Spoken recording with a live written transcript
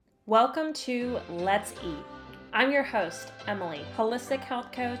Welcome to Let's Eat. I'm your host, Emily, holistic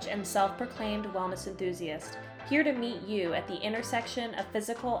health coach and self-proclaimed wellness enthusiast, here to meet you at the intersection of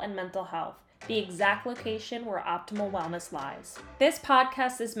physical and mental health, the exact location where optimal wellness lies. This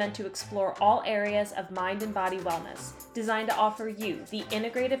podcast is meant to explore all areas of mind and body wellness, designed to offer you the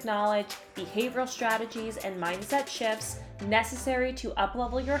integrative knowledge, behavioral strategies, and mindset shifts necessary to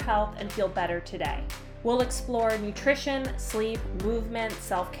uplevel your health and feel better today. We'll explore nutrition, sleep, movement,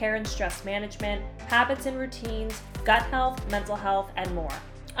 self-care and stress management, habits and routines, gut health, mental health, and more.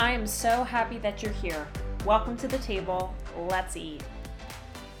 I am so happy that you're here. Welcome to the table. Let's eat.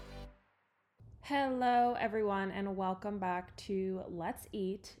 Hello, everyone, and welcome back to Let's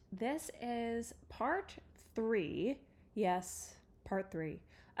Eat. This is part 3, yes, part 3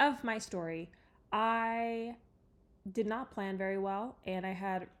 of my story. I did not plan very well, and I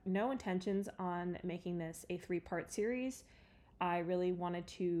had no intentions on making this a 3-part series. I really wanted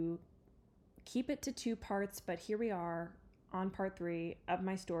to keep it to 2 parts, but here we are on part 3 of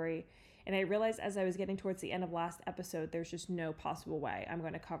my story. And I realized as I was getting towards the end of last episode, there's just no possible way I'm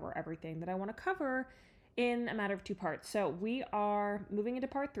going to cover everything that I want to cover in a matter of 2 parts. So we are moving into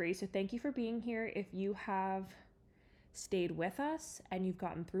part 3. So thank you for being here. If you have stayed with us and you've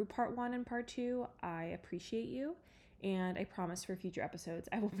gotten through part 1 and part 2, I appreciate you. And I promise for future episodes,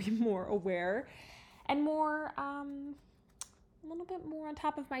 I will be more aware and more, a little bit more on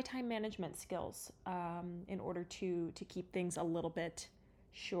top of my time management skills in order to keep things a little bit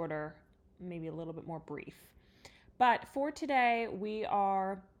shorter, maybe a little bit more brief. But for today, we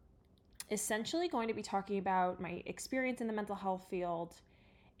are essentially going to be talking about my experience in the mental health field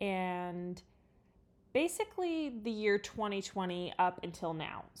and basically the year 2020 up until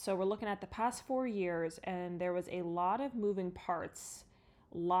now. So we're looking at the past 4 years, and there was a lot of moving parts,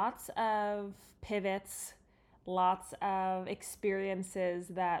 lots of pivots, lots of experiences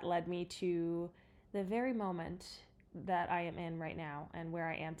that led me to the very moment that I am in right now and where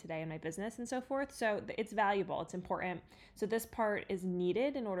I am today in my business and so forth. So it's valuable, it's important. So this part is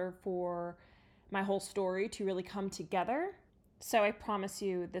needed in order for my whole story to really come together. So I promise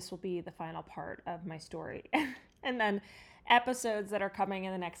you this will be the final part of my story. And then episodes that are coming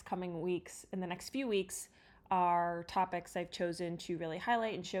in the next few weeks are topics I've chosen to really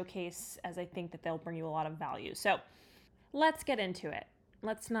highlight and showcase, as I think that they'll bring you a lot of value. Let's get into it.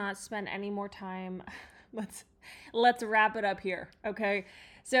 Let's not spend any more time. Let's wrap it up here, okay?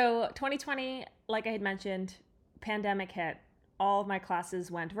 So 2020, like I had mentioned, pandemic hit. All of my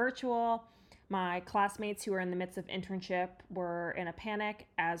classes went virtual. My classmates who were in the midst of internship were in a panic,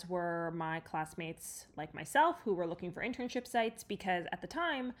 as were my classmates like myself who were looking for internship sites, because at the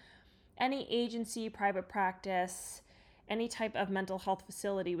time, any agency, private practice, any type of mental health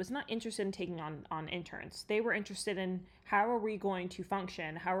facility was not interested in taking on interns. They were interested in how are we going to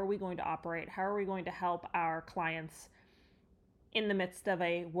function? How are we going to operate? How are we going to help our clients in the midst of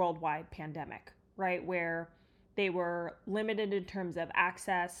a worldwide pandemic, right? Where they were limited in terms of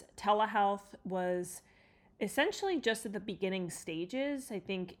access. Telehealth was essentially just at the beginning stages. I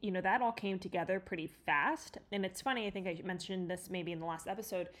think, that all came together pretty fast. And it's funny, I think I mentioned this maybe in the last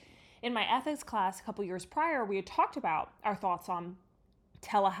episode. In my ethics class a couple years prior, we had talked about our thoughts on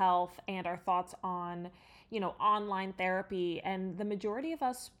telehealth and our thoughts on, online therapy. And the majority of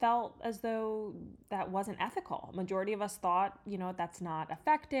us felt as though that wasn't ethical. Majority of us thought, that's not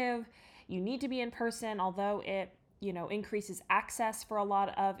effective. You need to be in person, although it, increases access for a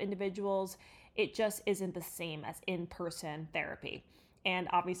lot of individuals. It just isn't the same as in-person therapy. And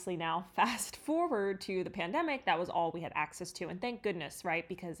obviously now, fast forward to the pandemic, that was all we had access to. And thank goodness, right?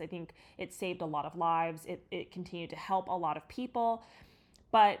 Because I think it saved a lot of lives. It continued to help a lot of people.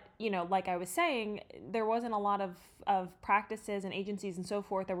 But, like I was saying, there wasn't a lot of practices and agencies and so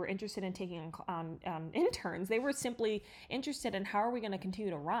forth that were interested in taking on interns. They were simply interested in how are we going to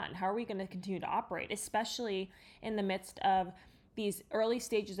continue to run? How are we going to continue to operate, especially in the midst of these early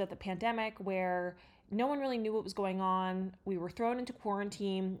stages of the pandemic where no one really knew what was going on. We were thrown into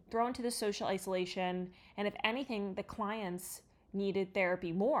quarantine, thrown into the social isolation. And if anything, the clients needed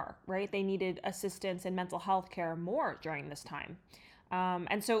therapy more, right? They needed assistance in mental health care more during this time.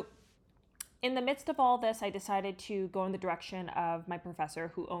 And so in the midst of all this, I decided to go in the direction of my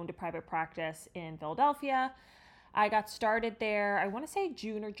professor who owned a private practice in Philadelphia. I got started there, I want to say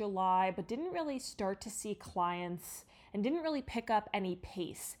June or July, but didn't really start to see clients and didn't really pick up any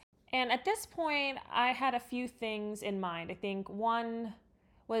pace. And at this point, I had a few things in mind. I think one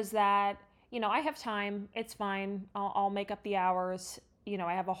was that, I have time. It's fine. I'll make up the hours.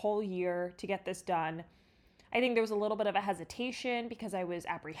 I have a whole year to get this done. I think there was a little bit of a hesitation because I was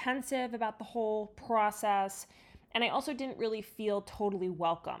apprehensive about the whole process. And I also didn't really feel totally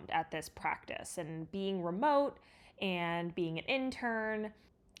welcomed at this practice, and being remote and being an intern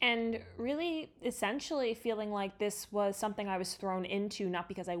and really essentially feeling like this was something I was thrown into, not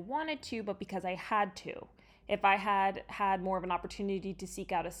because I wanted to, but because I had to. If I had had more of an opportunity to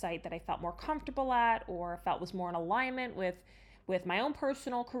seek out a site that I felt more comfortable at or felt was more in alignment with my own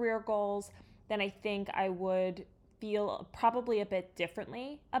personal career goals, then I think I would feel probably a bit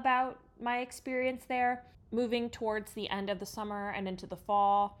differently about my experience there. Moving towards the end of the summer and into the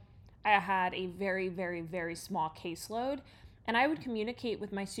fall, I had a very, very, very small caseload. And I would communicate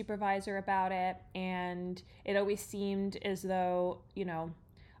with my supervisor about it, and it always seemed as though,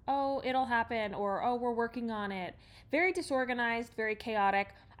 oh, it'll happen, or oh, we're working on it. Very disorganized, very chaotic.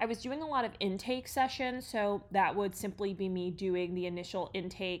 I was doing a lot of intake sessions, so that would simply be me doing the initial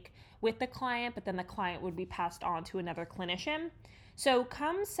intake with the client, but then the client would be passed on to another clinician. So,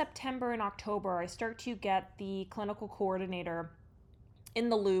 come September and October, I start to get the clinical coordinator in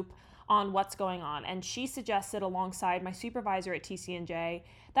the loop on what's going on. And she suggested, alongside my supervisor at TCNJ,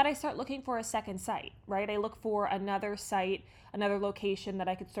 that I start looking for a second site, right? I look for another site, another location that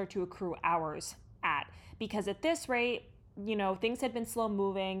I could start to accrue hours at. Because at this rate, things had been slow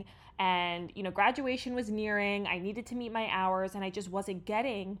moving, and, graduation was nearing. I needed to meet my hours, and I just wasn't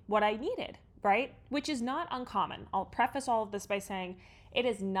getting what I needed, right? Which is not uncommon. I'll preface all of this by saying it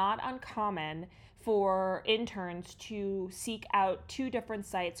is not uncommon for interns to seek out two different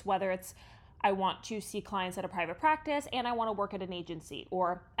sites, whether it's I want to see clients at a private practice and I want to work at an agency,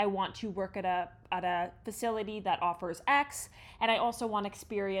 or I want to work at a facility that offers X and I also want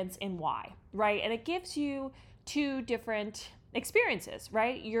experience in Y, right? And it gives you two different experiences,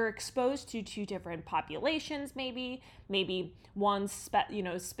 right? You're exposed to two different populations, maybe one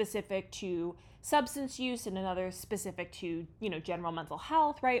specific to substance use and another specific to general mental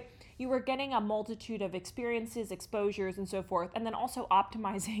health, right? You were getting a multitude of experiences, exposures, and so forth, and then also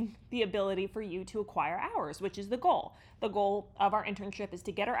optimizing the ability for you to acquire hours, which is the goal. The goal of our internship is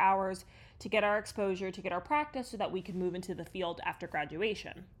to get our hours, to get our exposure, to get our practice, so that we can move into the field after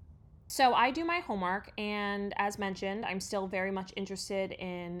graduation. So I do my homework, and as mentioned, I'm still very much interested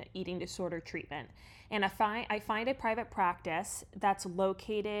in eating disorder treatment. And I find a private practice that's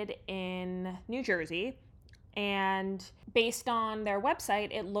located in New Jersey. And based on their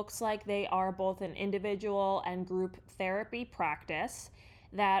website, it looks like they are both an individual and group therapy practice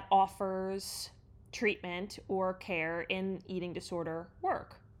that offers treatment or care in eating disorder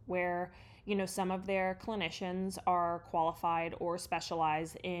work, where some of their clinicians are qualified or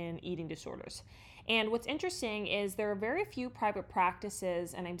specialize in eating disorders. And what's interesting is there are very few private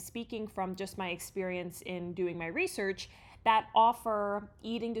practices, and I'm speaking from just my experience in doing my research, that offer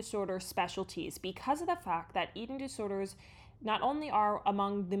eating disorder specialties, because of the fact that eating disorders not only are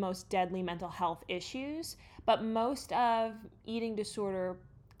among the most deadly mental health issues, but most of eating disorder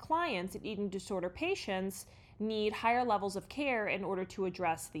clients and eating disorder patients need higher levels of care in order to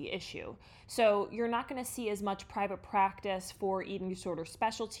address the issue. So you're not going to see as much private practice for eating disorder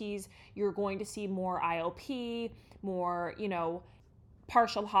specialties. You're going to see more IOP, more,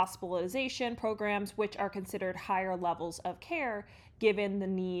 partial hospitalization programs, which are considered higher levels of care given the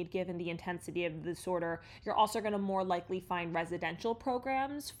need, given the intensity of the disorder. You're also going to more likely find residential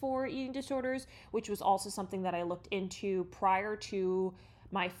programs for eating disorders, which was also something that I looked into prior to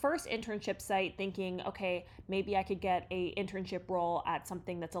my first internship site, thinking, okay, maybe I could get a internship role at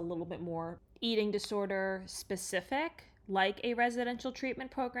something that's a little bit more eating disorder specific, like a residential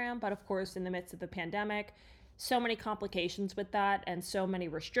treatment program. But of course, in the midst of the pandemic, so many complications with that and so many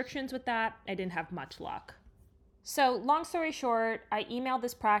restrictions with that, I didn't have much luck. So long story short, I emailed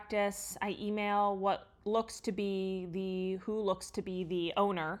this practice. I email who looks to be the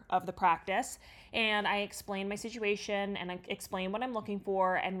owner of the practice, and I explained my situation and I explained what I'm looking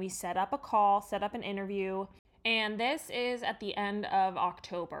for, and we set up a call, set up an interview, and this is at the end of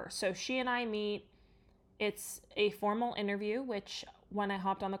October. So she and I meet. It's a formal interview, which when I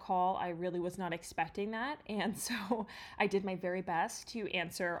hopped on the call, I really was not expecting that. And so I did my very best to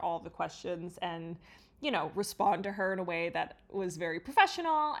answer all the questions and, respond to her in a way that was very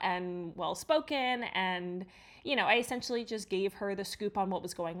professional and well spoken. And, I essentially just gave her the scoop on what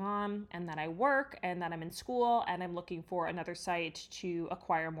was going on, and that I work and that I'm in school and I'm looking for another site to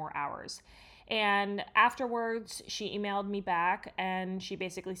acquire more hours. And afterwards, she emailed me back and she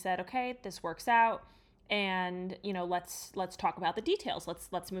basically said, okay, this works out, and let's talk about the details.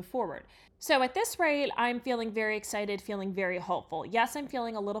 Let's move forward. So at this rate, I'm feeling very excited, feeling very hopeful. Yes, I'm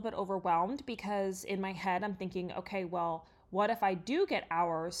feeling a little bit overwhelmed, because in my head I'm thinking, okay, well, what if I do get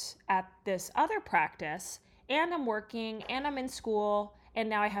hours at this other practice and I'm working and I'm in school and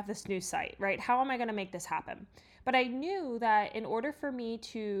now I have this new site, right? How am I going to make this happen? But I knew that in order for me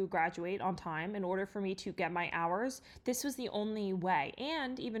to graduate on time, in order for me to get my hours, this was the only way.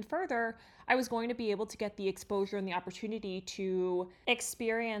 And even further, I was going to be able to get the exposure and the opportunity to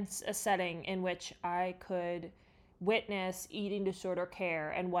experience a setting in which I could witness eating disorder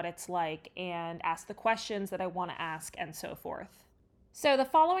care and what it's like and ask the questions that I want to ask and so forth. So the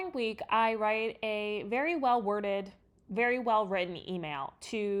following week, I write a very well worded, very well written email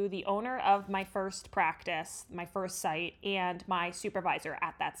to the owner of my first practice, my first site, and my supervisor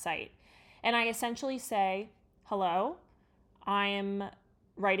at that site. And I essentially say, hello, I'm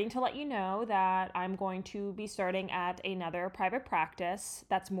writing to let you know that I'm going to be starting at another private practice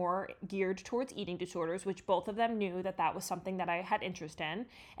that's more geared towards eating disorders, which both of them knew that that was something that I had interest in.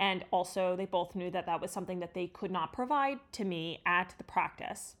 And also they both knew that that was something that they could not provide to me at the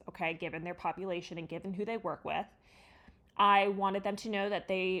practice, okay, given their population and given who they work with. I wanted them to know that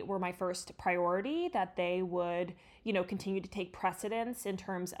they were my first priority, that they would, continue to take precedence in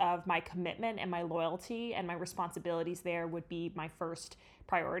terms of my commitment and my loyalty, and my responsibilities there would be my first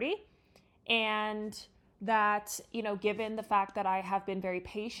priority. And that, given the fact that I have been very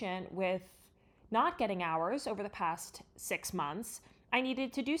patient with not getting hours over the past 6 months, I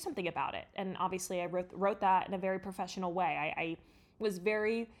needed to do something about it. And obviously I wrote that in a very professional way. I was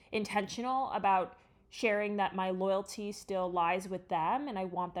very intentional about sharing that my loyalty still lies with them, and I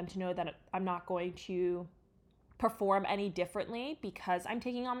want them to know that I'm not going to perform any differently because I'm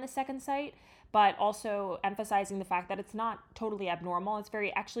taking on the second site, but also emphasizing the fact that it's not totally abnormal. It's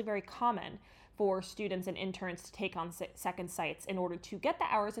actually very common for students and interns to take on second sites in order to get the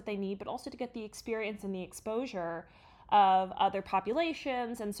hours that they need, but also to get the experience and the exposure of other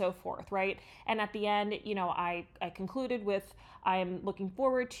populations and so forth, right? And at the end, I concluded with, I'm looking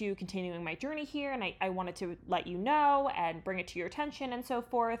forward to continuing my journey here, and I wanted to let you know and bring it to your attention and so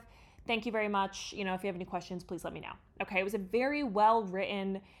forth. Thank you very much. If you have any questions, please let me know. Okay, it was a very well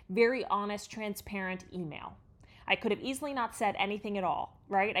written, very honest, transparent email. I could have easily not said anything at all,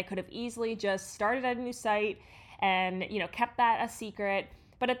 right? I could have easily just started at a new site and, kept that a secret.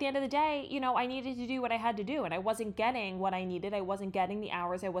 But at the end of the day, I needed to do what I had to do, and I wasn't getting what I needed. I wasn't getting the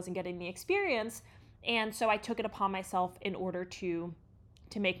hours. I wasn't getting the experience. And so I took it upon myself in order to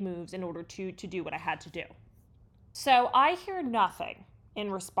make moves, in order to do what I had to do. So I hear nothing in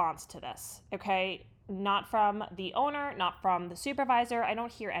response to this, okay? Not from the owner, not from the supervisor. I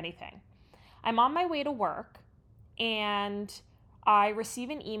don't hear anything. I'm on my way to work, and I receive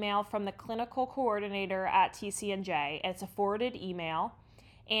an email from the clinical coordinator at TCNJ. It's a forwarded email,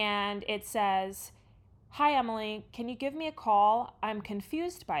 and it says, "Hi, Emily, can you give me a call? I'm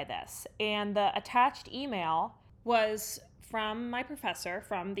confused by this." And the attached email was from my professor,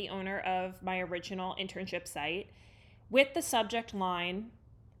 from the owner of my original internship site, with the subject line,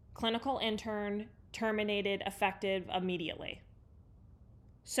 "Clinical intern terminated effective immediately."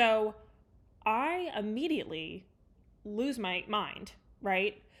 So I immediately lose my mind,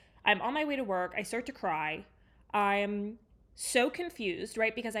 right? I'm on my way to work. I start to cry. I'm so confused,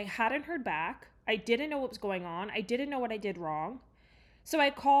 right? Because I hadn't heard back. I didn't know what was going on. I didn't know what I did wrong. So I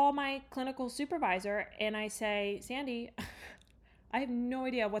call my clinical supervisor and I say, "Sandy, I have no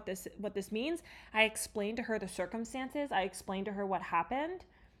idea what this means." I explained to her the circumstances. I explained to her what happened,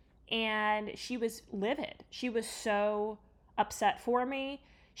 and she was livid. She was so upset for me.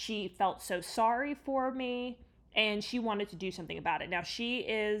 She felt so sorry for me, and she wanted to do something about it. Now, she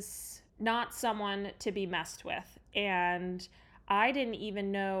is not someone to be messed with, and I didn't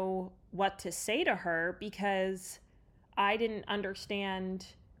even know what to say to her because I didn't understand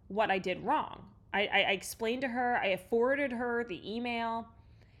what I did wrong. I explained to her, I forwarded her the email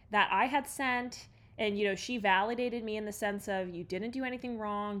that I had sent, and she validated me in the sense of, you didn't do anything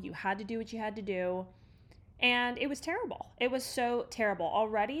wrong, you had to do what you had to do. And it was terrible. It was so terrible.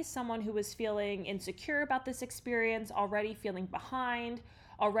 Already someone who was feeling insecure about this experience, already feeling behind,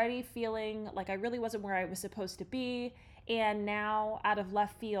 already feeling like I really wasn't where I was supposed to be. And now, out of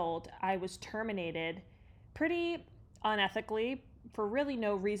left field, I was terminated pretty unethically for really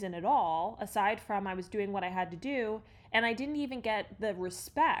no reason at all, aside from I was doing what I had to do. And I didn't even get the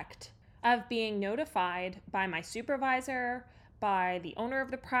respect of being notified by my supervisor, by the owner of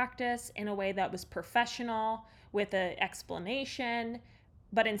the practice in a way that was professional with an explanation.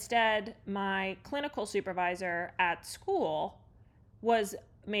 But instead, my clinical supervisor at school was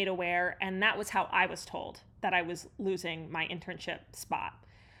made aware, and that was how I was told that I was losing my internship spot.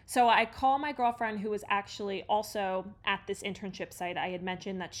 So I call my girlfriend, who was actually also at this internship site. I had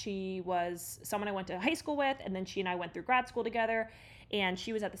mentioned that she was someone I went to high school with, and then she and I went through grad school together, and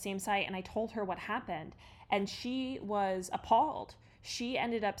she was at the same site, and I told her what happened, and she was appalled. she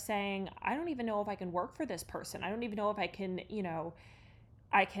ended up saying, I don't even know if I can work for this person. I don't even know if I can,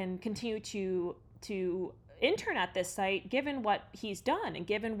 I can continue to intern at this site given what he's done and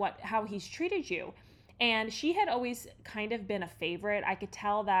given how he's treated you. And she had always kind of been a favorite. I could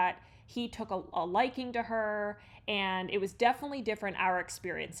tell that he took a liking to her, and it was definitely different, our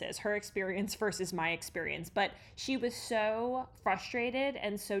experiences, her experience versus my experience. But she was so frustrated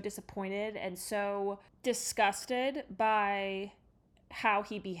and so disappointed and so disgusted by how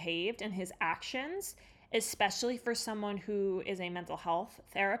he behaved and his actions, especially for someone who is a mental health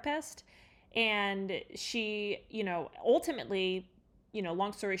therapist. And she, ultimately,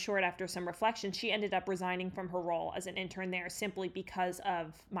 long story short, after some reflection, she ended up resigning from her role as an intern there simply because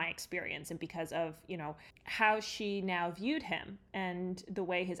of my experience and because of, how she now viewed him and the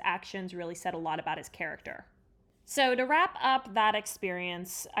way his actions really said a lot about his character. So, to wrap up that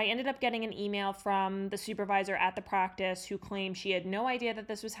experience, I ended up getting an email from the supervisor at the practice who claimed she had no idea that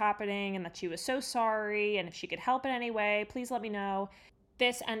this was happening and that she was so sorry. And if she could help in any way, please let me know.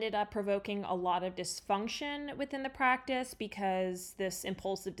 This ended up provoking a lot of dysfunction within the practice because this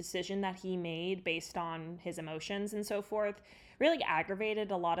impulsive decision that he made based on his emotions and so forth really aggravated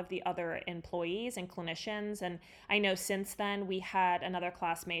a lot of the other employees and clinicians. And I know since then we had another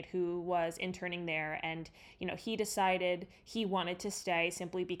classmate who was interning there, and he decided he wanted to stay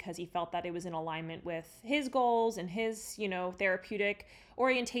simply because he felt that it was in alignment with his goals and his therapeutic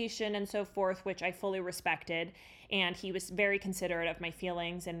orientation and so forth, which I fully respected. And he was very considerate of my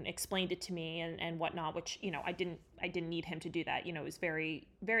feelings and explained it to me and whatnot, which I didn't need him to do that. It was very,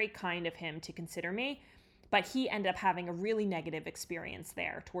 very kind of him to consider me. But he ended up having a really negative experience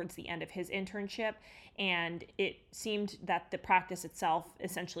there towards the end of his internship. And it seemed that the practice itself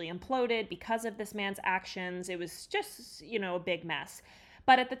essentially imploded because of this man's actions. It was just, a big mess.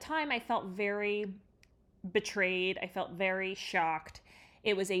 But at the time, I felt very betrayed. I felt very shocked.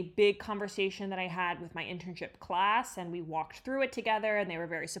 It was a big conversation that I had with my internship class, and we walked through it together, and they were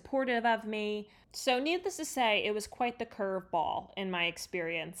very supportive of me. So needless to say, it was quite the curveball in my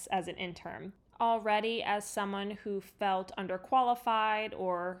experience as an intern. Already, as someone who felt underqualified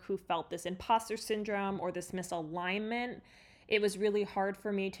or who felt this imposter syndrome or this misalignment, it was really hard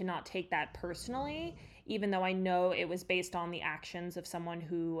for me to not take that personally, even though I know it was based on the actions of someone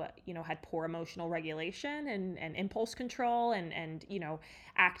who, had poor emotional regulation and impulse control and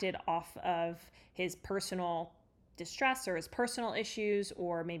acted off of his personal distress or his personal issues,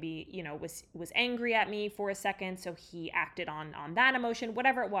 or maybe was angry at me for a second, so he acted on that emotion,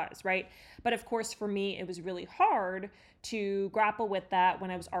 whatever it was, right? But of course, for me, it was really hard to grapple with that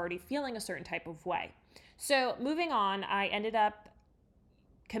when I was already feeling a certain type of way. So moving on, I ended up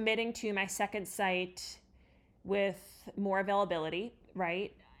committing to my second site with more availability,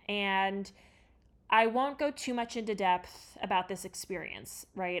 right? And I won't go too much into depth about this experience,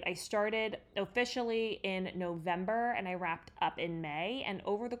 right? I started officially in November and I wrapped up in May. And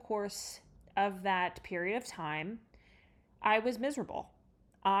over the course of that period of time, I was miserable.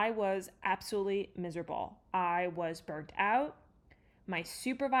 I was absolutely miserable. I was burnt out. My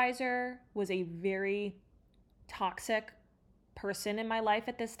supervisor was a very toxic person in my life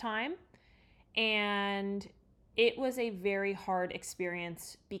at this time. And it was a very hard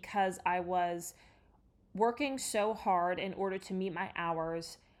experience because I was working so hard in order to meet my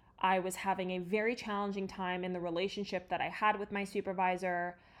hours. I was having a very challenging time in the relationship that I had with my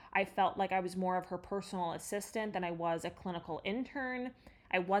supervisor. I felt like I was more of her personal assistant than I was a clinical intern.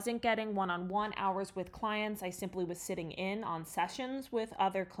 I wasn't getting one-on-one hours with clients. I simply was sitting in on sessions with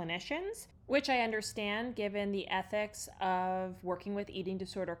other clinicians, which I understand given the ethics of working with eating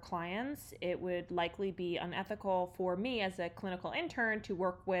disorder clients. It would likely be unethical for me as a clinical intern to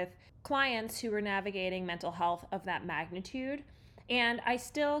work with clients who were navigating mental health of that magnitude. And I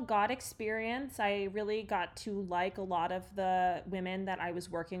still got experience. I really got to like a lot of the women that I was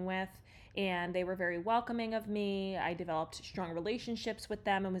working with, and they were very welcoming of me. I developed strong relationships with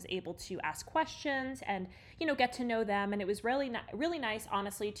them and was able to ask questions and, get to know them. And it was really, really nice,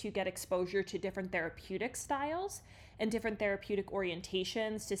 honestly, to get exposure to different therapeutic styles and different therapeutic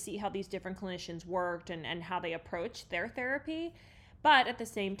orientations to see how these different clinicians worked and how they approached their therapy. But at the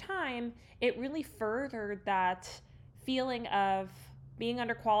same time, it really furthered that feeling of being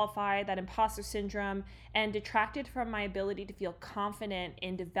underqualified, that imposter syndrome, and detracted from my ability to feel confident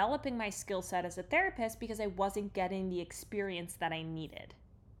in developing my skill set as a therapist because I wasn't getting the experience that I needed.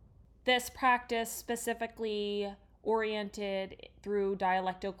 This practice specifically oriented through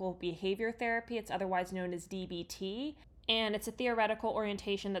dialectical behavior therapy, it's otherwise known as DBT. And it's a theoretical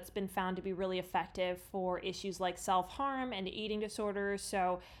orientation that's been found to be really effective for issues like self-harm and eating disorders.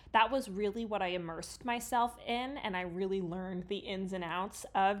 So that was really what I immersed myself in, and I really learned the ins and outs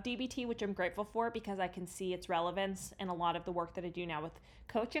of DBT, which I'm grateful for because I can see its relevance in a lot of the work that I do now with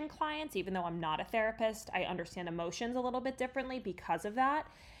coaching clients. Even though I'm not a therapist, I understand emotions a little bit differently because of that.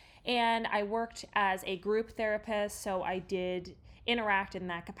 And I worked as a group therapist, so I did interact in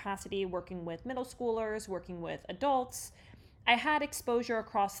that capacity, working with middle schoolers, working with adults. I had exposure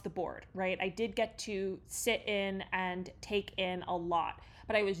across the board, right? I did get to sit in and take in a lot,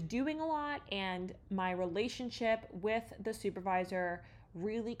 but I was doing a lot, and my relationship with the supervisor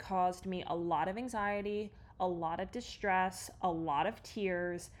really caused me a lot of anxiety, a lot of distress, a lot of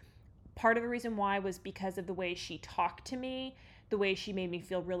tears. Part of the reason why was because of the way she talked to me, the way she made me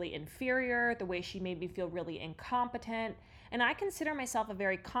feel really inferior, the way she made me feel really incompetent. And I consider myself a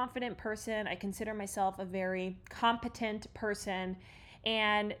very confident person. I consider myself a very competent person.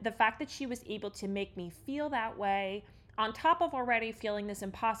 And the fact that she was able to make me feel that way, on top of already feeling this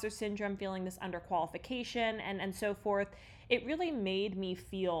imposter syndrome, feeling this underqualification, and so forth, it really made me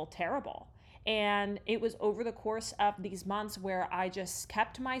feel terrible. And it was over the course of these months where I just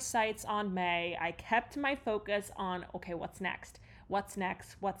kept my sights on May. I kept my focus on, okay, what's next? What's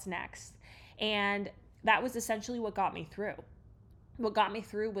next? What's next? And that was essentially what got me through. What got me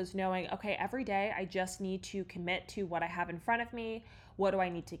through was knowing, okay, every day I just need to commit to what I have in front of me. What do I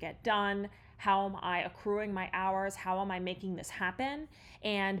need to get done? How am I accruing my hours? How am I making this happen?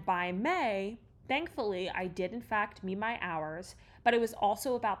 And by May, thankfully, I did in fact meet my hours, but it was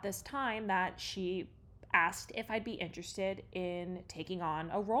also about this time that she asked if I'd be interested in taking on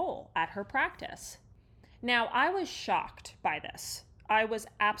a role at her practice. Now, I was shocked by this. I was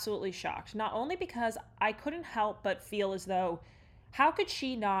absolutely shocked, not only because I couldn't help but feel as though, how could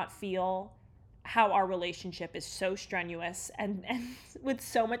she not feel how our relationship is so strenuous and with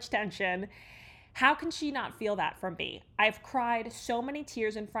so much tension? How can she not feel that from me? I've cried so many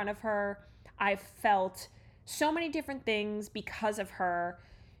tears in front of her. I've felt so many different things because of her.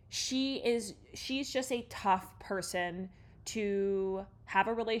 She's just a tough person to have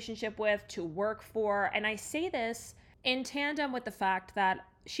a relationship with, to work for. And I say this in tandem with the fact that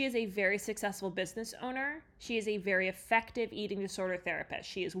she is a very successful business owner. She is a very effective eating disorder therapist.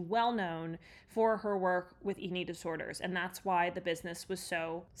 She is well known for her work with eating disorders, and that's why the business was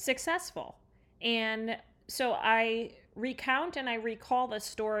so successful. And so I recount and I recall this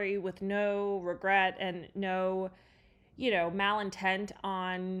story with no regret and no, malintent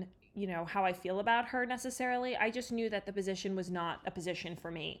on, how I feel about her necessarily. I just knew that the position was not a position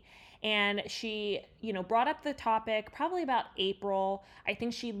for me. And she, brought up the topic probably about April. I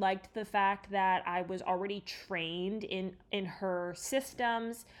think she liked the fact that I was already trained in her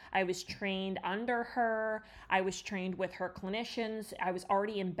systems. I was trained under her. I was trained with her clinicians. I was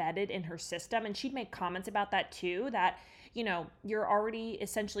already embedded in her system. And she'd make comments about that too, that you're already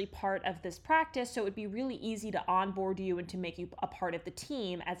essentially part of this practice, so it would be really easy to onboard you and to make you a part of the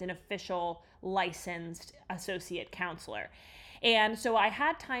team as an official licensed associate counselor. And so I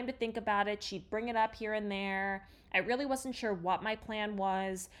had time to think about it. She'd bring it up here and there. I really wasn't sure what my plan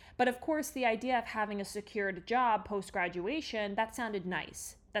was. But of course, the idea of having a secured job post graduation, that sounded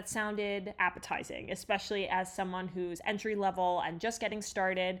nice. That sounded appetizing, especially as someone who's entry level and just getting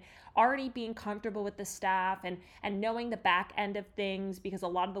started, already being comfortable with the staff and knowing the back end of things, because a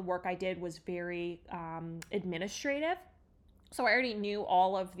lot of the work I did was very administrative. So I already knew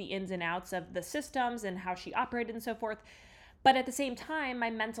all of the ins and outs of the systems and how she operated and so forth. But at the same time,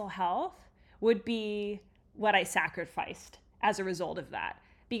 my mental health would be what I sacrificed as a result of that.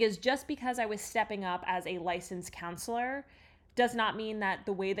 Because just because I was stepping up as a licensed counselor does not mean that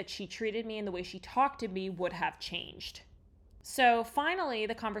the way that she treated me and the way she talked to me would have changed. So finally,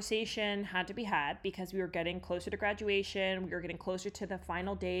 the conversation had to be had because we were getting closer to graduation. We were getting closer to the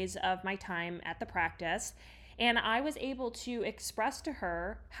final days of my time at the practice. And I was able to express to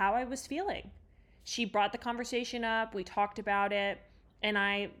her how I was feeling. She brought the conversation up. We talked about it. And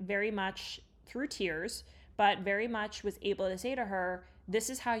I very much, through tears, but very much was able to say to her,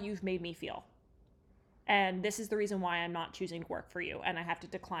 this is how you've made me feel. And this is the reason why I'm not choosing to work for you, and I have to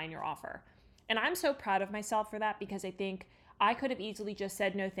decline your offer. And I'm so proud of myself for that, because I think I could have easily just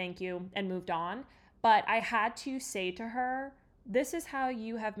said no thank you and moved on. But I had to say to her, this is how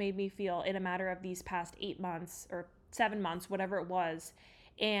you have made me feel in a matter of these past 8 months or 7 months, whatever it was.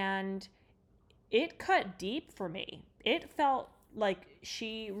 And it cut deep for me. It felt like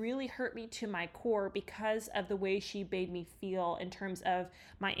she really hurt me to my core because of the way she made me feel in terms of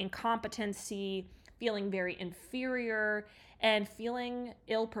my incompetency, feeling very inferior, and feeling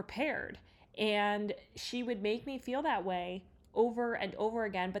ill prepared. And she would make me feel that way over and over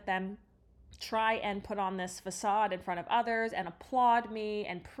again, but then try and put on this facade in front of others and applaud me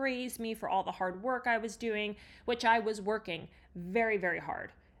and praise me for all the hard work I was doing, which I was working very, very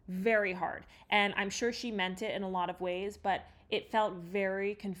hard, very hard. And I'm sure she meant it in a lot of ways, but it felt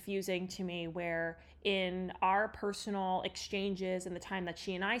very confusing to me where in our personal exchanges and the time that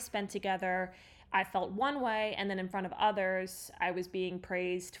she and I spent together, I felt one way, and then in front of others, I was being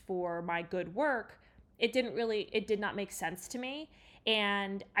praised for my good work. It did not make sense to me.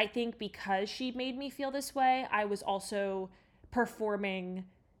 And I think because she made me feel this way, I was also performing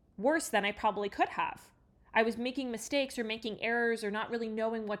worse than I probably could have. I was making mistakes or making errors or not really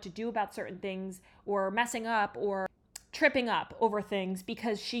knowing what to do about certain things or messing up or tripping up over things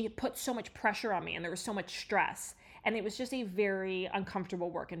because she put so much pressure on me and there was so much stress. And it was just a very uncomfortable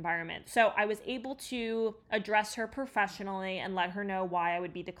work environment. So I was able to address her professionally and let her know why I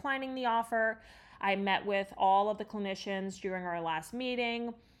would be declining the offer. I met with all of the clinicians during our last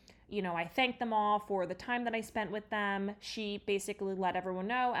meeting. I thanked them all for the time that I spent with them. She basically let everyone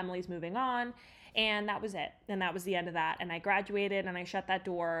know Emily's moving on. And that was it. And that was the end of that. And I graduated and I shut that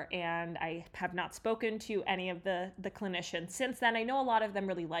door, and I have not spoken to any of the clinicians since then. I know a lot of them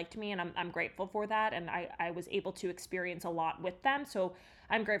really liked me, and I'm grateful for that. And I was able to experience a lot with them. So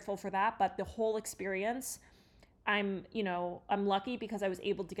I'm grateful for that. But the whole experience, I'm lucky because I was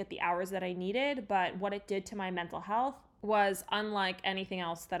able to get the hours that I needed, but what it did to my mental health was unlike anything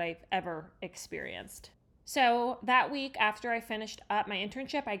else that I've ever experienced. So that week after I finished up my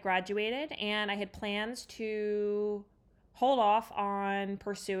internship, I graduated and I had plans to hold off on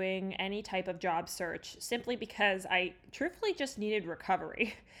pursuing any type of job search simply because I truthfully just needed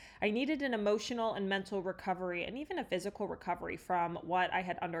recovery. I needed an emotional and mental recovery and even a physical recovery from what I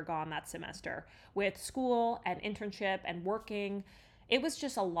had undergone that semester with school and internship and working. It was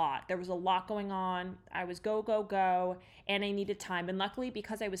just a lot. There was a lot going on. I was go, go, go, and I needed time. And luckily,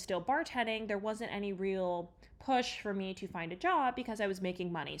 because I was still bartending, there wasn't any real push for me to find a job because I was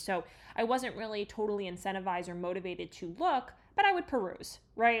making money. So I wasn't really totally incentivized or motivated to look, but I would peruse,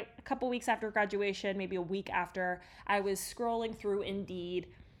 right? A couple weeks after graduation, maybe a week after, I was scrolling through Indeed,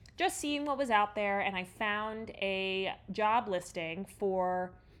 just seeing what was out there, and I found a job listing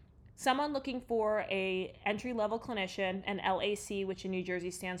for someone looking for a entry-level clinician, an LAC, which in New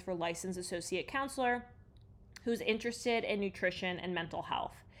Jersey stands for Licensed Associate Counselor, who's interested in nutrition and mental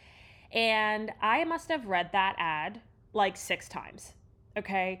health. And I must have read that ad like 6 times,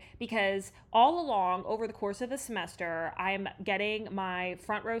 okay? Because all along over the course of the semester, I'm getting my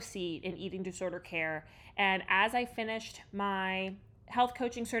front row seat in eating disorder care. And as I finished my health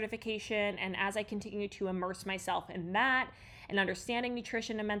coaching certification and as I continue to immerse myself in that and understanding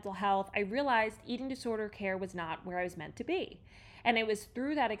nutrition and mental health, I realized eating disorder care was not where I was meant to be. And it was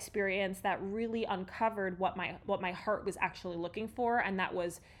through that experience that really uncovered what my heart was actually looking for, and that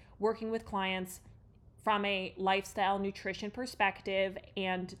was working with clients from a lifestyle nutrition perspective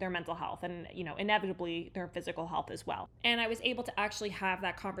and their mental health and inevitably their physical health as well. And I was able to actually have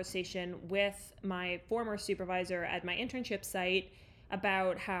that conversation with my former supervisor at my internship site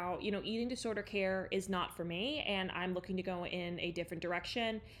about how eating disorder care is not for me and I'm looking to go in a different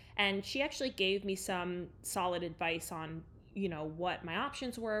direction. And she actually gave me some solid advice on what my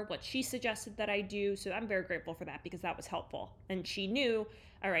options were, what she suggested that I do. So I'm very grateful for that because that was helpful. And she knew,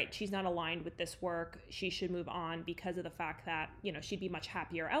 all right, she's not aligned with this work. She should move on because of the fact that, she'd be much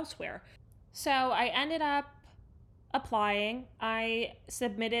happier elsewhere. So I ended up applying. I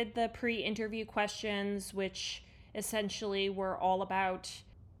submitted the pre-interview questions, which essentially were all about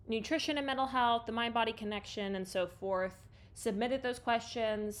nutrition and mental health, the mind-body connection, and so forth. Submitted those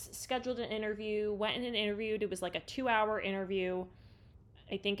questions, scheduled an interview, went in and interviewed. It was like a 2-hour interview.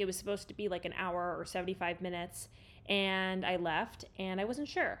 I think it was supposed to be like an hour or 75 minutes. And I left and I wasn't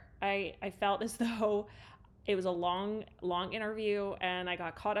sure. I felt as though it was a long interview and I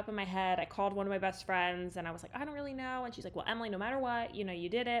got caught up in my head. I called one of my best friends and I was like, I don't really know. And she's like, well, Emily, no matter what, you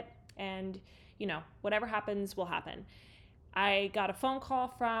did it. And, whatever happens will happen. I got a phone call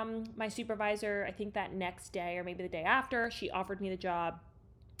from my supervisor, I think that next day or maybe the day after. She offered me the job.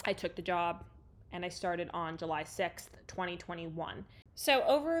 I took the job and I started on July 6th, 2021. So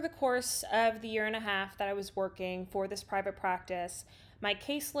over the course of the year and a half that I was working for this private practice, my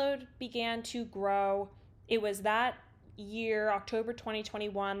caseload began to grow. It was that year, October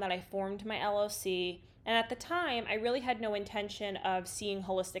 2021, that I formed my LLC. And at the time, I really had no intention of seeing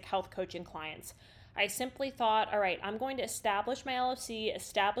holistic health coaching clients. I simply thought, all right, I'm going to establish my LLC,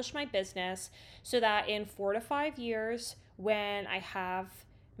 establish my business so that in 4 to 5 years, when I have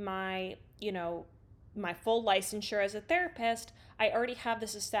my, my full licensure as a therapist, I already have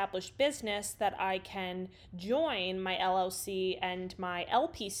this established business that I can join my LLC and my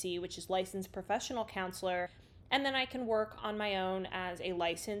LPC, which is licensed professional counselor, and then I can work on my own as a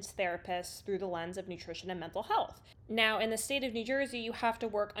licensed therapist through the lens of nutrition and mental health. Now, in the state of New Jersey, you have to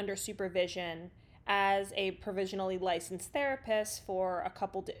work under supervision as a provisionally licensed therapist for a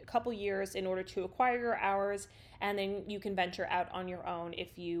couple years in order to acquire your hours, and then you can venture out on your own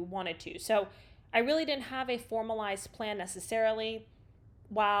if you wanted to. So I really didn't have a formalized plan necessarily.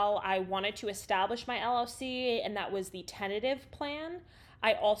 While I wanted to establish my LLC, and that was the tentative plan,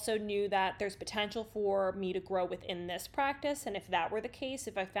 I also knew that there's potential for me to grow within this practice. And if that were the case,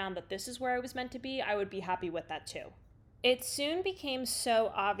 if I found that this is where I was meant to be, I would be happy with that too. It soon became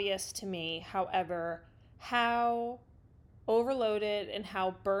so obvious to me, however, how overloaded and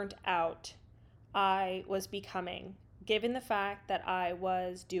how burnt out I was becoming, given the fact that I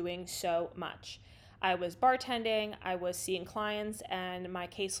was doing so much. I was bartending, I was seeing clients, and my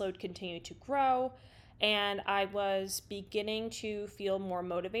caseload continued to grow. And I was beginning to feel more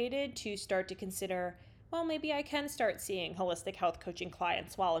motivated to start to consider, well, maybe I can start seeing holistic health coaching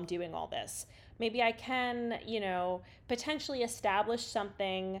clients while I'm doing all this. Maybe I can, potentially establish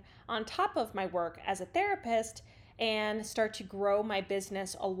something on top of my work as a therapist and start to grow my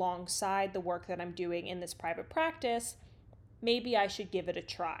business alongside the work that I'm doing in this private practice. Maybe I should give it a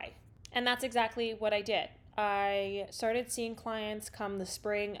try. And that's exactly what I did. I started seeing clients come the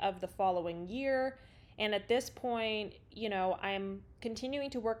spring of the following year. And at this point, I'm continuing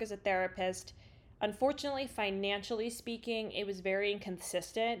to work as a therapist. Unfortunately, financially speaking, it was very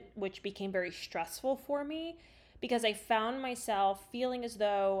inconsistent, which became very stressful for me because I found myself feeling as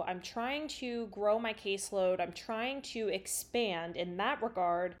though I'm trying to grow my caseload, I'm trying to expand in that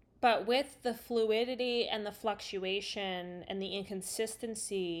regard, but with the fluidity and the fluctuation and the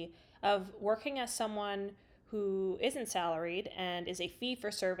inconsistency of working as someone who isn't salaried and is a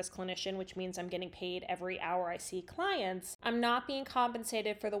fee-for-service clinician, which means I'm getting paid every hour I see clients, I'm not being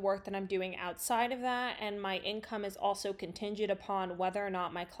compensated for the work that I'm doing outside of that, and my income is also contingent upon whether or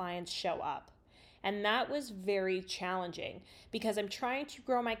not my clients show up. And that was very challenging because I'm trying to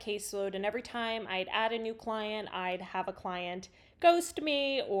grow my caseload, and every time I'd add a new client, I'd have a client ghost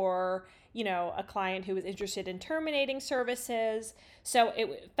me or, a client who was interested in terminating services. So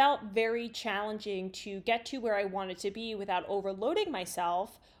it felt very challenging to get to where I wanted to be without overloading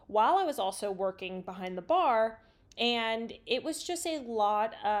myself while I was also working behind the bar. And it was just a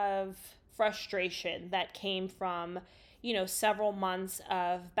lot of frustration that came from several months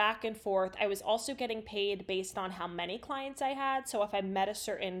of back and forth. I was also getting paid based on how many clients I had. So if I met a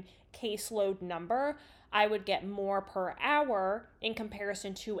certain caseload number, I would get more per hour in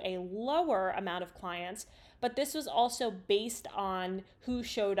comparison to a lower amount of clients. But this was also based on who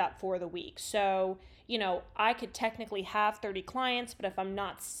showed up for the week. So, I could technically have 30 clients, but if I'm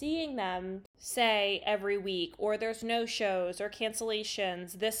not seeing them, say, every week, or there's no shows or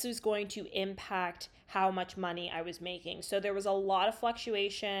cancellations, this is going to impact how much money I was making. So there was a lot of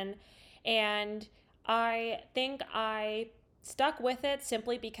fluctuation, and I think I stuck with it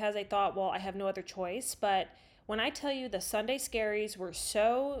simply because I thought, well, I have no other choice. But when I tell you the Sunday scaries were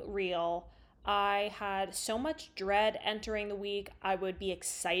so real, I had so much dread entering the week. I would be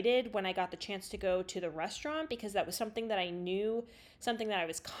excited when I got the chance to go to the restaurant because that was something that I knew, something that I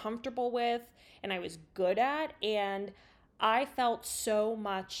was comfortable with and I was good at. And I felt so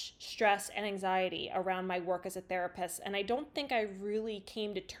much stress and anxiety around my work as a therapist. And I don't think I really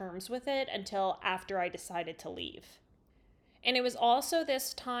came to terms with it until after I decided to leave. And it was also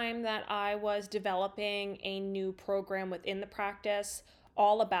this time that I was developing a new program within the practice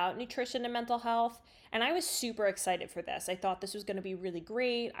all about nutrition and mental health. And I was super excited for this. I thought this was going to be really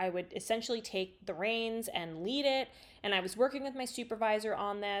great. I would essentially take the reins and lead it. And I was working with my supervisor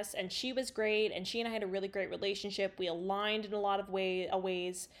on this, and she was great. And she and I had a really great relationship. We aligned in a lot of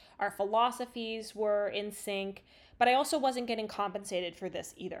ways. Our philosophies were in sync, but I also wasn't getting compensated for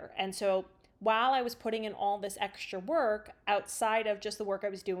this either. And so while I was putting in all this extra work outside of just the work I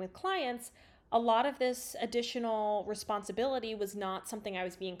was doing with clients, a lot of this additional responsibility was not something I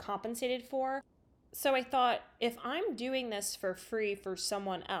was being compensated for. So I thought, if I'm doing this for free for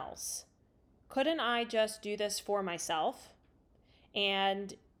someone else, couldn't I just do this for myself?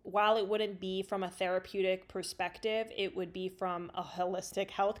 And while it wouldn't be from a therapeutic perspective, it would be from a holistic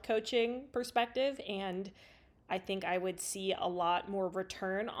health coaching perspective. And I think I would see a lot more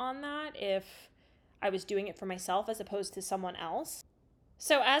return on that if I was doing it for myself as opposed to someone else.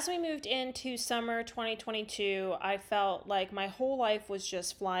 So as we moved into summer 2022, I felt like my whole life was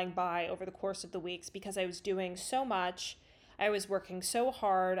just flying by over the course of the weeks because I was doing so much. I was working so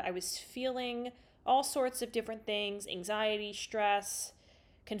hard. I was feeling all sorts of different things, anxiety, stress,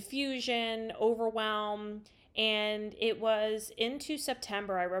 confusion, overwhelm. And it was into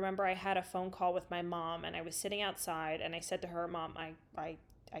September. I remember I had a phone call with my mom, and I was sitting outside, and I said to her, Mom, I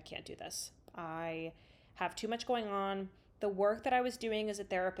can't do this. I have too much going on. The work that I was doing as a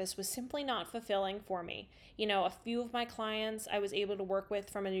therapist was simply not fulfilling for me. A few of my clients I was able to work with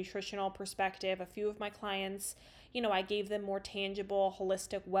from a nutritional perspective. A few of my clients, I gave them more tangible,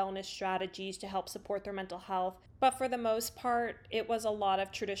 holistic wellness strategies to help support their mental health. But for the most part, it was a lot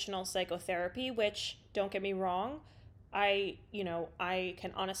of traditional psychotherapy, which, don't get me wrong, I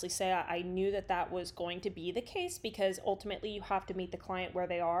can honestly say I knew that was going to be the case, because ultimately you have to meet the client where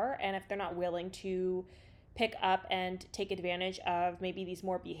they are. And if they're not willing to pick up and take advantage of maybe these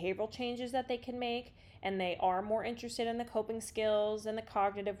more behavioral changes that they can make, and they are more interested in the coping skills and the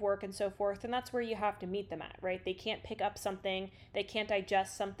cognitive work and so forth, and that's where you have to meet them at, right? They can't pick up something, they can't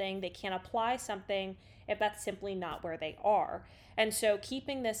digest something, they can't apply something if that's simply not where they are. And so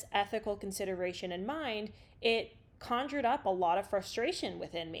keeping this ethical consideration in mind, it conjured up a lot of frustration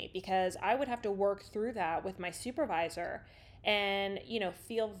within me, because I would have to work through that with my supervisor and,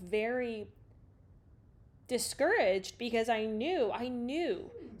 feel very discouraged, because I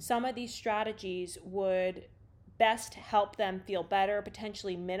knew some of these strategies would best help them feel better,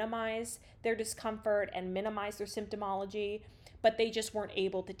 potentially minimize their discomfort and minimize their symptomology, but they just weren't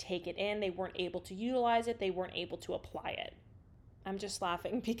able to take it in. They weren't able to utilize it. They weren't able to apply it. I'm just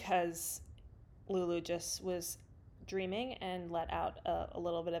laughing because Lulu just was dreaming and let out a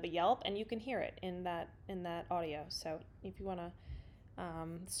little bit of a yelp, and you can hear it in that audio. So if you want to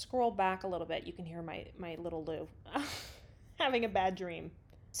scroll back a little bit, you can hear my little Lou having a bad dream.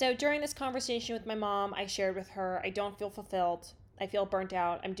 So during this conversation with my mom, I shared with her, I don't feel fulfilled. I feel burnt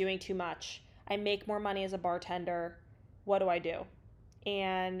out. I'm doing too much. I make more money as a bartender. What do I do?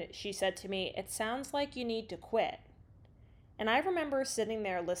 And she said to me, it sounds like you need to quit. And I remember sitting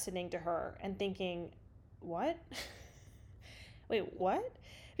there listening to her and thinking, what? Wait, what?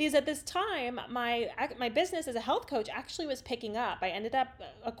 Because at this time, my business as a health coach actually was picking up. I ended up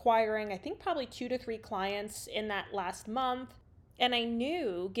acquiring, I think, probably 2 to 3 clients in that last month. And I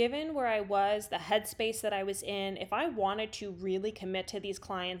knew, given where I was, the headspace that I was in, if I wanted to really commit to these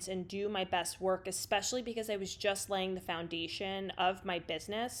clients and do my best work, especially because I was just laying the foundation of my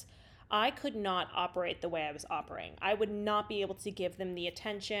business, I could not operate the way I was operating. I would not be able to give them the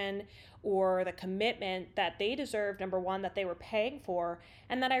attention or the commitment that they deserved, number one, that they were paying for,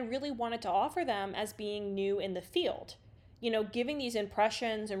 and that I really wanted to offer them as being new in the field. Giving these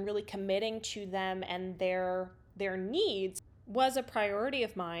impressions and really committing to them and their needs was a priority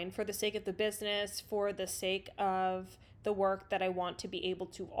of mine, for the sake of the business, for the sake of the work that I want to be able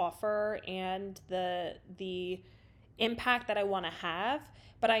to offer, and the impact that I want to have.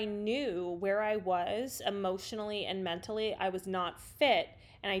 But I knew where I was emotionally and mentally, I was not fit,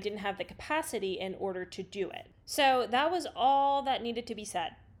 and I didn't have the capacity in order to do it. So that was all that needed to be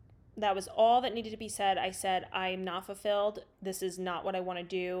said. That was all that needed to be said. I said, I'm not fulfilled. This is not what I want to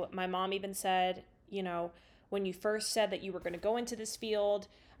do. My mom even said, when you first said that you were going to go into this field,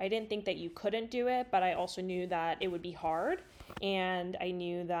 I didn't think that you couldn't do it, but I also knew that it would be hard. And I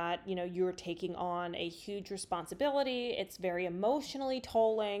knew that, you were taking on a huge responsibility. It's very emotionally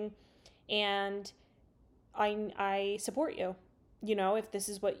tolling. And I support you. If this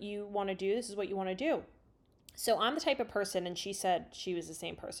is what you want to do, this is what you want to do. So I'm the type of person, and she said she was the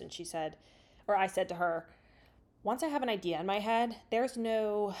same person. She said, or I said to her, once I have an idea in my head, there's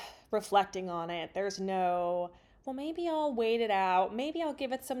no reflecting on it. There's no, well, maybe I'll wait it out. Maybe I'll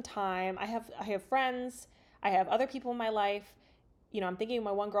give it some time. I have friends. I have other people in my life. I'm thinking of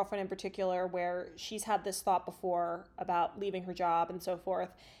my one girlfriend in particular, where she's had this thought before about leaving her job and so forth.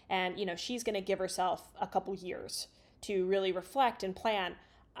 And, she's going to give herself a couple years to really reflect and plan.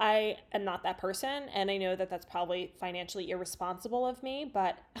 I am not that person. And I know that that's probably financially irresponsible of me,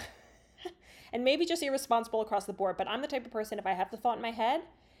 but and maybe just irresponsible across the board. But I'm the type of person, if I have the thought in my head,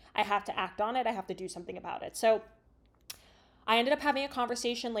 I have to act on it. I have to do something about it. So I ended up having a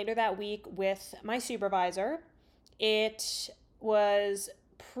conversation later that week with my supervisor. It was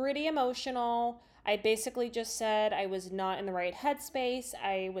pretty emotional. I basically just said I was not in the right headspace.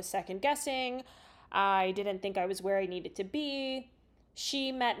 I was second guessing. I didn't think I was where I needed to be.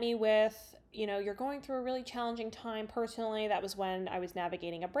 She met me with, you're going through a really challenging time personally. That was when I was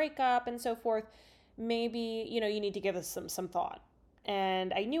navigating a breakup and so forth. Maybe, you need to give this some thought.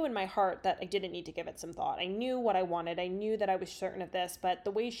 And I knew in my heart that I didn't need to give it some thought. I knew what I wanted. I knew that I was certain of this, but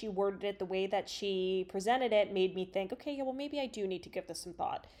the way she worded it, the way that she presented it made me think, okay, yeah, well, maybe I do need to give this some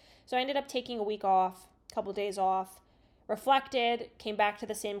thought. So I ended up taking a week off, a couple of days off, reflected, came back to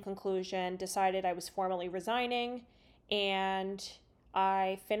the same conclusion, decided I was formally resigning, and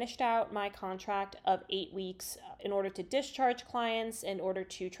I finished out my contract of 8 weeks in order to discharge clients, in order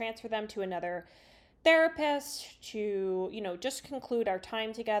to transfer them to another therapist, to, just conclude our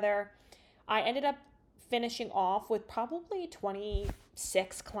time together. I ended up finishing off with probably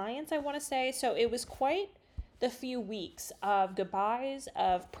 26 clients, I want to say. So it was quite the few weeks of goodbyes,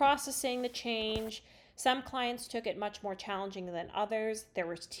 of processing the change. Some clients took it much more challenging than others. There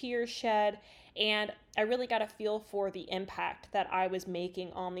was tears shed, and I really got a feel for the impact that I was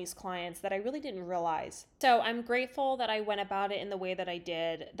making on these clients that I really didn't realize. So I'm grateful that I went about it in the way that I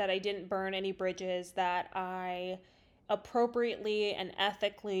did, that I didn't burn any bridges, that I appropriately and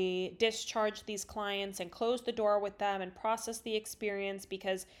ethically discharge these clients and close the door with them and process the experience,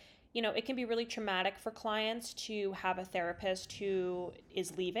 because it can be really traumatic for clients to have a therapist who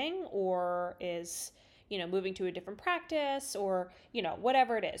is leaving or is, moving to a different practice, or,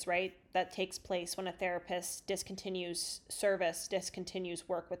 whatever it is, right? That takes place when a therapist discontinues service, discontinues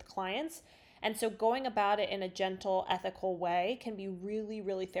work with clients. And so going about it in a gentle, ethical way can be really,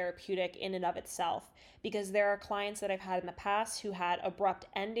 really therapeutic in and of itself, because there are clients that I've had in the past who had abrupt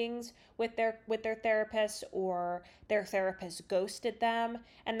endings with their therapist, or their therapist ghosted them,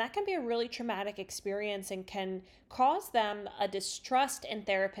 and that can be a really traumatic experience and can cause them a distrust in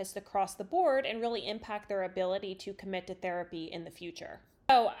therapists across the board and really impact their ability to commit to therapy in the future.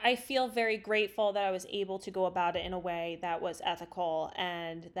 So I feel very grateful that I was able to go about it in a way that was ethical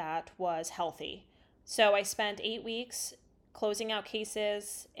and that was healthy. So I spent 8 weeks closing out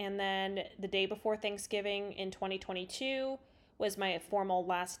cases, and then the day before Thanksgiving in 2022 was my formal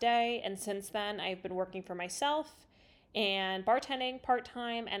last day. And since then, I've been working for myself and bartending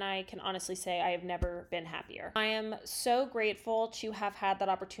part-time, and I can honestly say I have never been happier. I am so grateful to have had that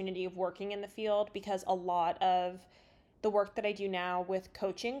opportunity of working in the field, because a lot of the work that I do now with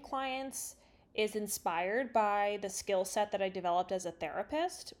coaching clients is inspired by the skill set that I developed as a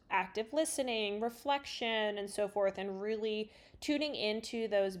therapist: active listening, reflection, and so forth, and really tuning into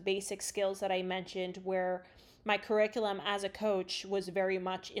those basic skills that I mentioned, where my curriculum as a coach was very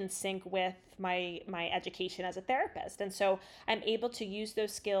much in sync with my education as a therapist. And so I'm able to use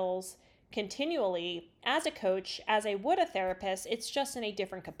those skills continually as a coach as I would a therapist. It's just in a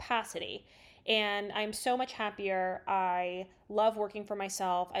different capacity. And I'm so much happier. I love working for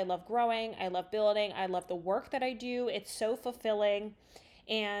myself. I love growing. I love building. I love the work that I do. It's so fulfilling.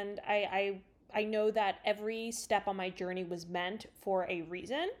 And I know that every step on my journey was meant for a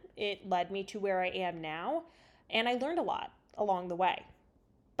reason. It led me to where I am now. And I learned a lot along the way.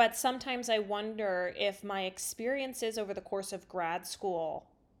 But sometimes I wonder if my experiences over the course of grad school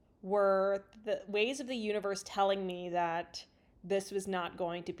were the ways of the universe telling me that this was not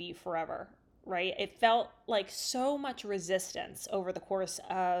going to be forever. Right? It felt like so much resistance over the course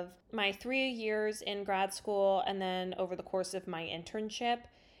of my 3 years in grad school, and then over the course of my internship.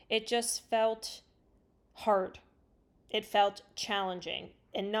 It just felt hard. It felt challenging,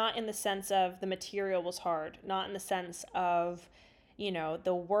 and not in the sense of the material was hard, not in the sense of,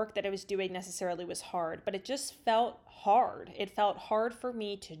 the work that I was doing necessarily was hard, but it just felt hard. It felt hard for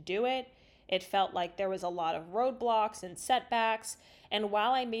me to do it. It felt like there was a lot of roadblocks and setbacks. And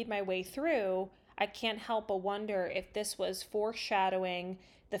while I made my way through, I can't help but wonder if this was foreshadowing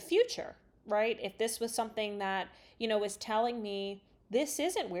the future, right? If this was something that, was telling me, this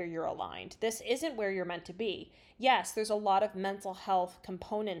isn't where you're aligned. This isn't where you're meant to be. Yes, there's a lot of mental health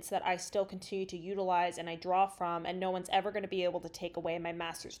components that I still continue to utilize and I draw from, and no one's ever going to be able to take away my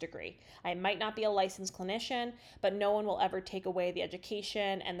master's degree. I might not be a licensed clinician, but no one will ever take away the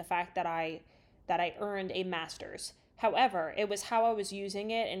education and the fact that I earned a master's. However, it was how I was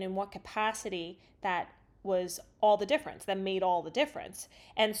using it and in what capacity that was all the difference, that made all the difference.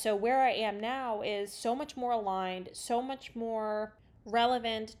 And so where I am now is so much more aligned, so much more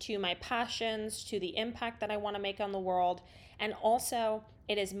relevant to my passions, to the impact that I want to make on the world. And also,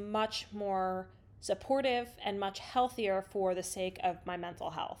 it is much more supportive and much healthier for the sake of my mental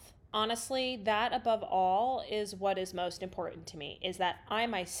health. Honestly, that above all is what is most important to me, is that I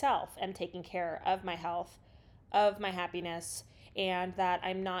myself am taking care of my health, of my happiness, and that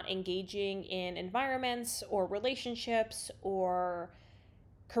I'm not engaging in environments or relationships or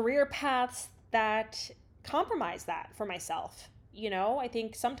career paths that compromise that for myself. I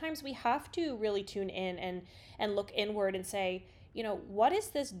think sometimes we have to really tune in and look inward and say, what is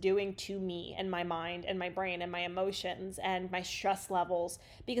this doing to me and my mind and my brain and my emotions and my stress levels?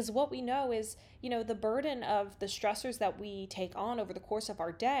 Because what we know is, the burden of the stressors that we take on over the course of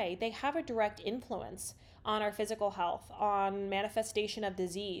our day, they have a direct influence on our physical health, on manifestation of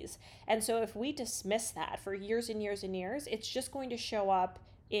disease. And so if we dismiss that for years and years and years, it's just going to show up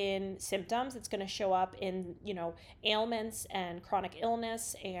in symptoms. It's going to show up in, ailments and chronic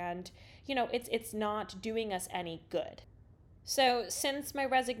illness, and, it's not doing us any good. So since my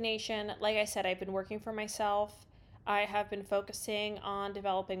resignation, like I said, I've been working for myself. I have been focusing on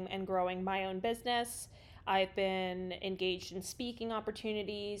developing and growing my own business. I've been engaged in speaking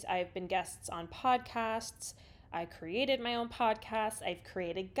opportunities. I've been guests on podcasts. I created my own podcast. I've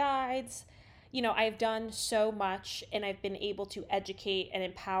created guides. I've done so much, and I've been able to educate and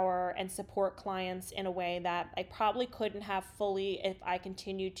empower and support clients in a way that I probably couldn't have fully if I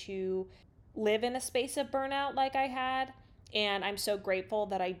continued to live in a space of burnout like I had. And I'm so grateful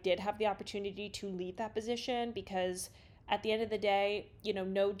that I did have the opportunity to leave that position, because at the end of the day,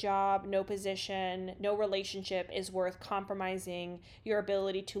 no job, no position, no relationship is worth compromising your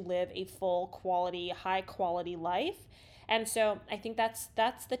ability to live a full quality, high quality life. And so I think that's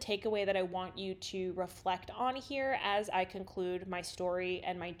the takeaway that I want you to reflect on here as I conclude my story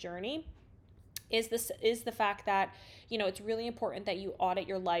and my journey. Is the fact that, it's really important that you audit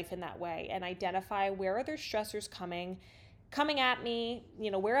your life in that way and identify where are there stressors coming at me,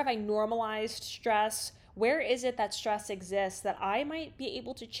 where have I normalized stress? Where is it that stress exists that I might be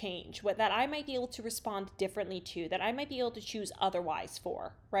able to change, that I might be able to respond differently to, that I might be able to choose otherwise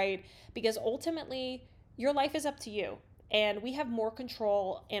for, right? Because ultimately, your life is up to you. And we have more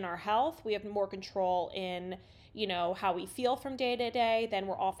control in our health. We have more control in, how we feel from day to day than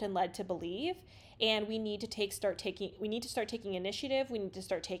we're often led to believe. And we need to start taking initiative. We need to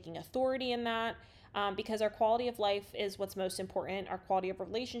start taking authority in that. Because our quality of life is what's most important. Our quality of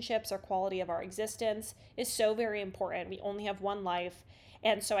relationships, our quality of our existence is so very important. We only have one life.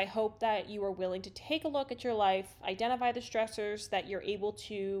 And so I hope that you are willing to take a look at your life, identify the stressors that you're able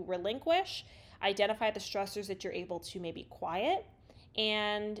to relinquish, identify the stressors that you're able to maybe quiet,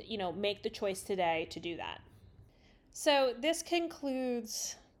 and, make the choice today to do that. So this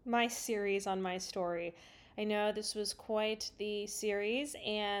concludes my series on my story. I know this was quite the series,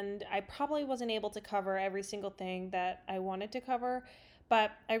 and I probably wasn't able to cover every single thing that I wanted to cover,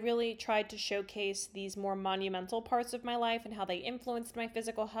 but I really tried to showcase these more monumental parts of my life and how they influenced my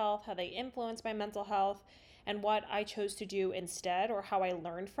physical health, how they influenced my mental health, and what I chose to do instead, or how I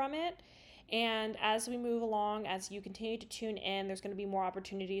learned from it. And as we move along, as you continue to tune in, there's going to be more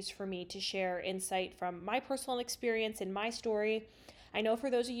opportunities for me to share insight from my personal experience and my story. I know for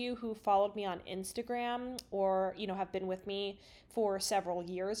those of you who followed me on Instagram or, have been with me for several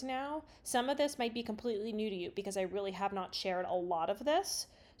years now, some of this might be completely new to you because I really have not shared a lot of this.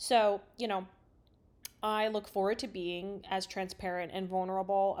 So, I look forward to being as transparent and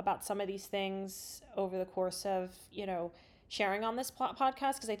vulnerable about some of these things over the course of, sharing on this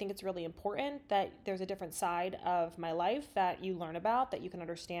podcast, because I think it's really important that there's a different side of my life that you learn about, that you can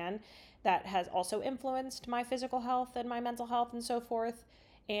understand, that has also influenced my physical health and my mental health and so forth.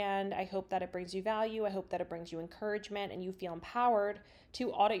 And I hope that it brings you value. I hope that it brings you encouragement and you feel empowered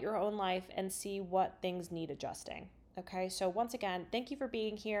to audit your own life and see what things need adjusting. Okay, so once again, thank you for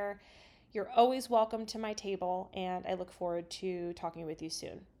being here. You're always welcome to my table, and I look forward to talking with you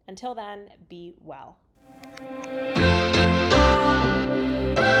soon. Until then, be well.